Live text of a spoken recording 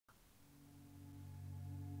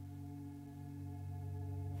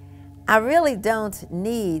I really don't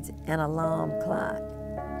need an alarm clock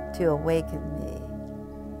to awaken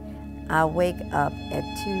me. I wake up at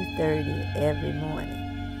 2:30 every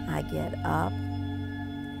morning. I get up,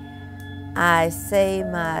 I say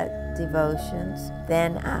my devotions,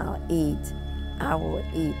 then I'll eat. I will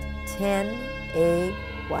eat 10 egg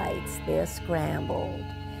whites, they're scrambled,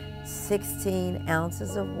 16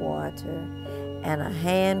 ounces of water, and a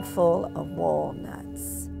handful of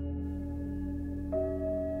walnuts.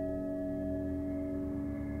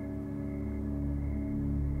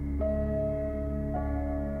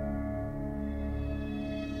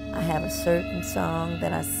 I have a certain song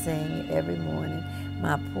that I sing every morning.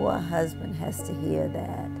 My poor husband has to hear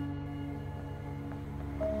that.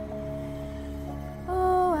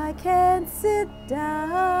 Oh, I can't sit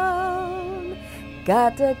down.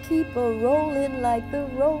 Got to keep a rolling like the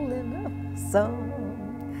rolling of a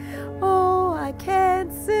song. Oh, I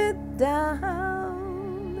can't sit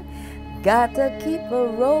down. Got to keep a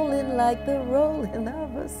rolling like the rolling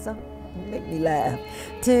of a song. Make me laugh.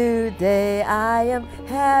 Today I am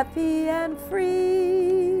happy and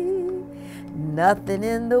free. Nothing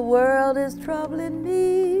in the world is troubling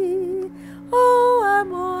me. Oh,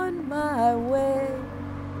 I'm on my way.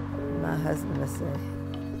 My husband will say,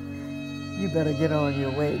 you better get on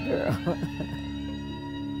your way, girl.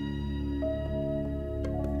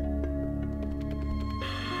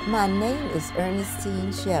 My name is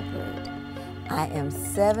Ernestine Shepherd. I am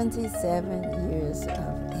 77 years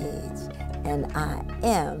of age, and I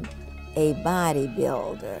am a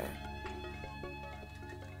bodybuilder.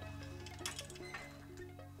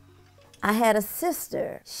 I had a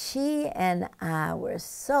sister. She and I were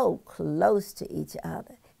so close to each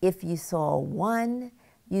other. If you saw one,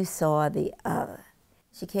 you saw the other.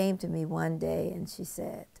 She came to me one day and she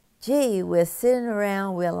said, gee, we're sitting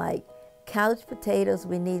around, we're like couch potatoes,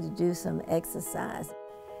 we need to do some exercise.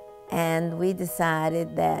 And we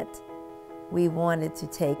decided that we wanted to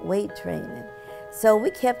take weight training. So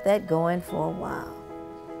we kept that going for a while.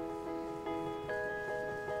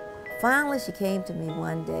 Finally, she came to me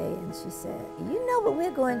one day and she said, you know what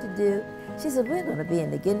we're going to do? She said, we're going to be in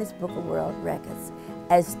the Guinness Book of World Records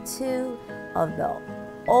as two of the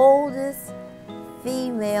oldest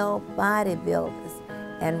female bodybuilders.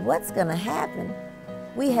 And what's going to happen,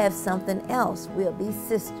 we have something else. We'll be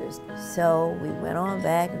sisters. So we went on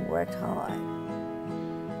back and worked hard.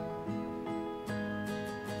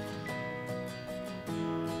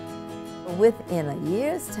 Within a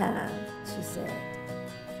year's time, she said,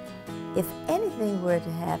 if anything were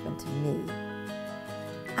to happen to me,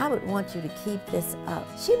 I would want you to keep this up.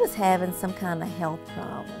 She was having some kind of health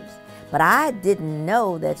problems, but I didn't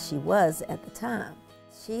know that she was at the time.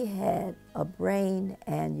 She had a brain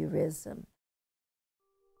aneurysm.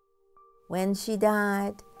 When she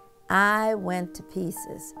died, I went to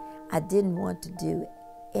pieces. I didn't want to do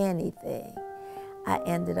anything. I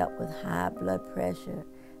ended up with high blood pressure,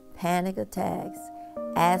 panic attacks,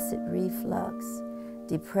 acid reflux,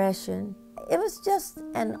 depression. It was just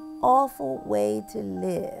an awful way to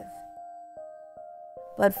live.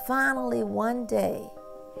 But finally one day,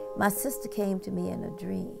 my sister came to me in a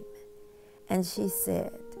dream and she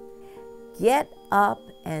said, get up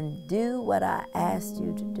and do what I asked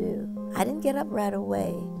you to do. I didn't get up right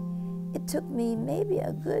away. It took me maybe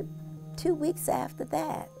a good 2 weeks after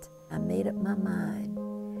that. I made up my mind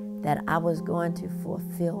that I was going to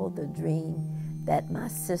fulfill the dream that my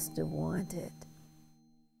sister wanted.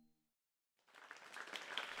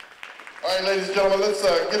 All right, ladies and gentlemen, let's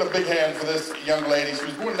get a big hand for this young lady. She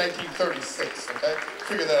was born in 1936, okay?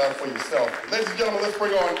 Figure that out for yourself. Ladies and gentlemen, let's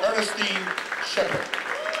bring on Ernestine Shepherd.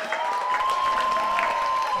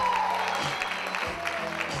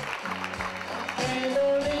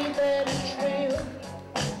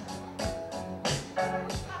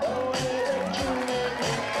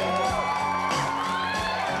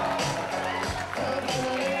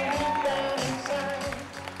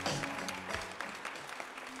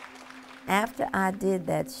 After I did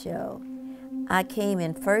that show, I came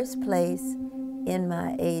in first place in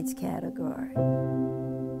my age category.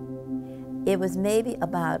 It was maybe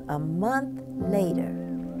about a month later,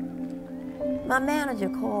 my manager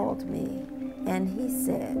called me and he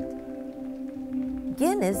said,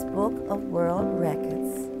 Guinness Book of World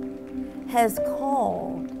Records has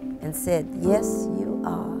called and said, yes, you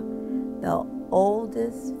are the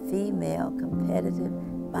oldest female competitive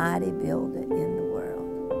bodybuilder in the world.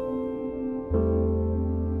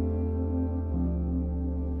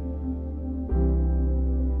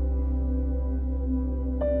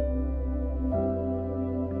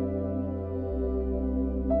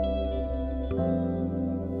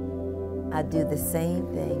 I do the same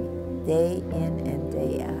thing day in and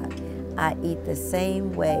day out. I eat the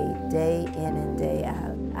same way day in and day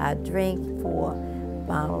out. I drink 4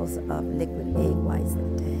 bottles of liquid egg whites a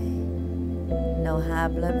day. No high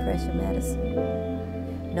blood pressure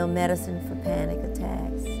medicine. No medicine for panic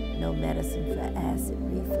attacks. No medicine for acid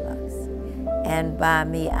reflux. And by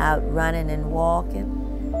me out running and walking,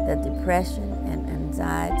 the depression and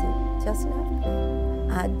anxiety just left me.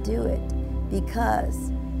 I do it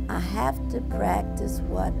because I have to practice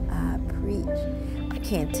what I preach. I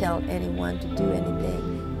can't tell anyone to do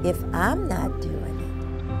anything if I'm not doing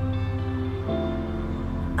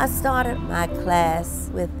it. I started my class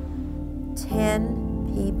with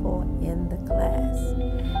 10 people in the class.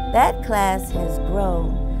 That class has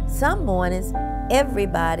grown. Some mornings,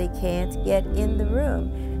 everybody can't get in the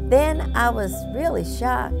room. Then I was really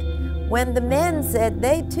shocked when the men said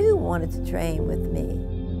they too wanted to train with me.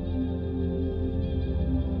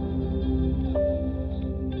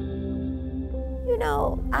 You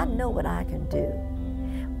know, I know what I can do,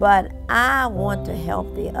 but I want to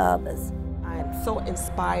help the others. I am so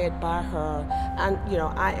inspired by her. And you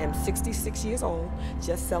know, I am 66 years old,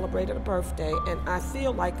 just celebrated a birthday, and I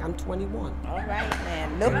feel like I'm 21. All right,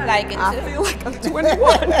 man. Look like it too. I feel like I'm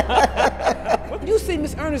 21. You see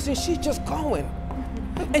Miss Ernestine, she's just going.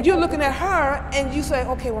 And you're looking at her and you say,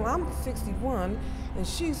 okay, well, I'm 61 and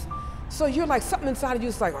she's, so you're like, something inside of you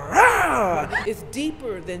is like, rah! It's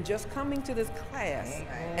deeper than just coming to this class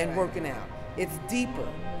and working out. It's deeper.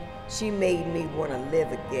 She made me want to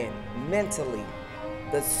live again, mentally.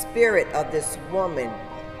 The spirit of this woman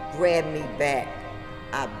grabbed me back.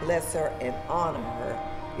 I bless her and honor her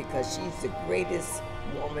because she's the greatest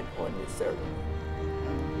woman on this earth.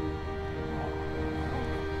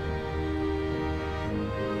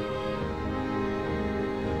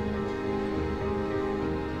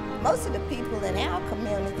 Most of the people in our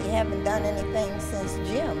community haven't done anything since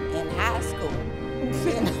gym in high school,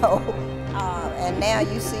 you know. And now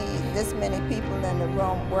you see this many people in the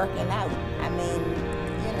room working out. I mean,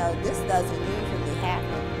 you know, this doesn't usually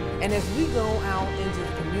happen. And as we go out into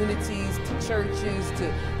the communities, to churches,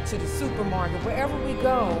 to the supermarket, wherever we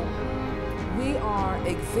go, we are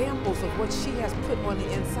examples of what she has put on the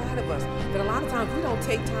inside of us. That a lot of times we don't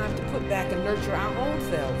take time to put back and nurture our own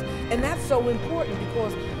selves. And that's so important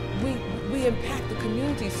because we impact the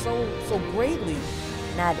community so greatly.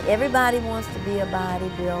 Not everybody wants to be a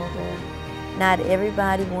bodybuilder. Not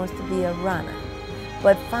everybody wants to be a runner.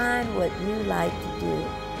 But find what you like to do.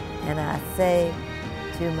 And I say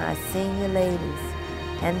to my senior ladies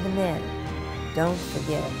and the men, don't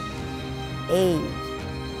forget, age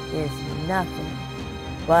is nothing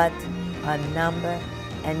but a number,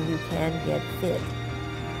 and you can get fit.